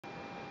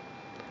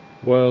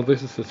Well,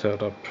 this is the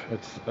setup.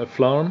 It's a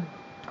FLARM,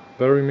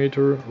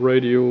 barometer,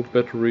 radio,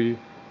 battery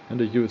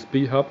and a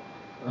USB hub,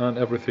 and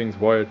everything's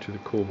wired to the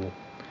Kobo.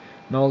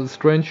 Now the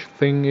strange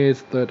thing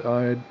is that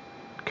I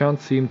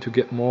can't seem to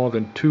get more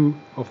than 2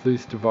 of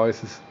these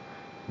devices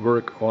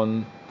work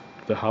on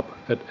the hub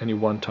at any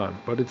one time.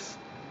 But it's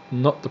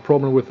not the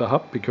problem with the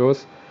hub,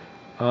 because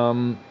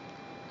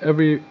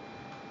every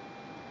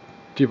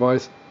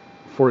device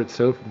for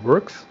itself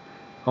works.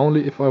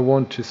 Only if I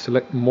want to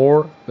select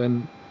more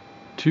than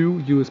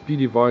 2 USB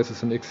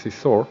devices in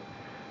XCSoar,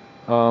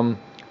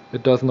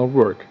 it does not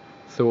work.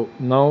 So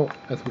now,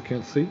 as we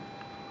can see,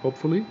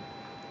 hopefully,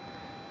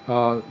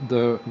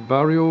 the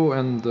Vario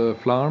and the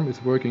FLARM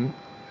is working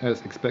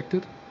as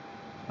expected,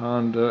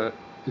 and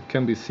it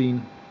can be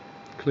seen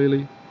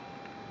clearly.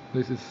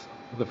 This is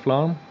the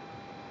FLARM,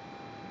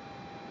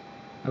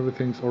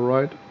 everything's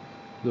alright.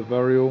 The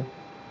Vario,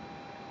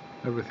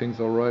 everything's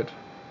alright.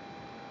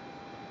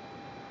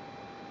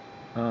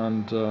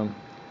 And the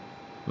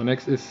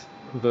next is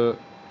the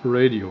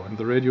radio, and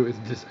the radio is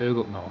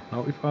disabled now.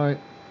 Now if I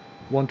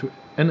want to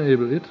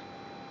enable it,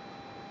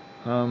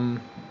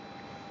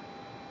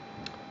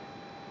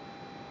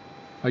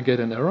 I get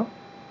an error.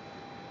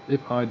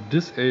 If I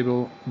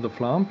disable the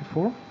FLARM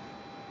before,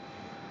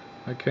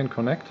 I can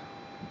connect.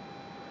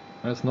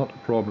 That's not a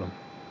problem.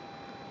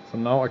 So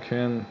now I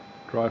can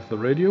drive the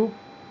radio,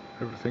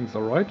 everything's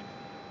alright.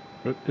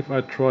 But if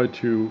I try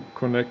to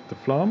connect the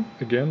FLARM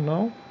again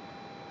now,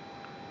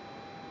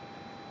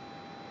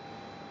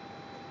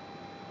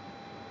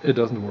 it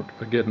doesn't work.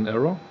 I get an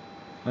error.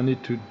 I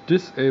need to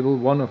disable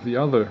one of the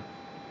other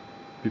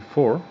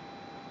before,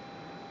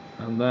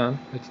 and then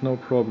it's no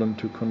problem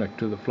to connect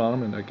to the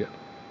FLARM and I get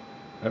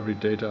every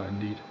data I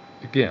need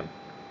again.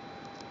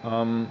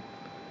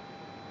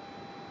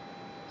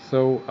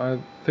 So I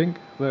think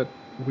that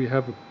we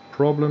have a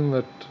problem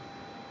that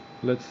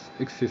lets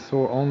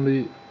XCSoar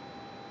only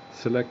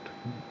select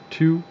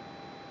 2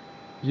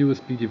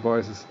 USB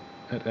devices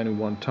at any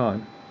one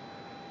time,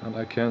 and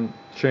I can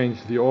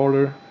change the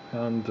order,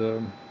 and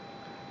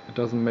it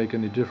doesn't make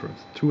any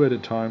difference. 2 at a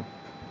time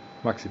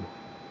maximum.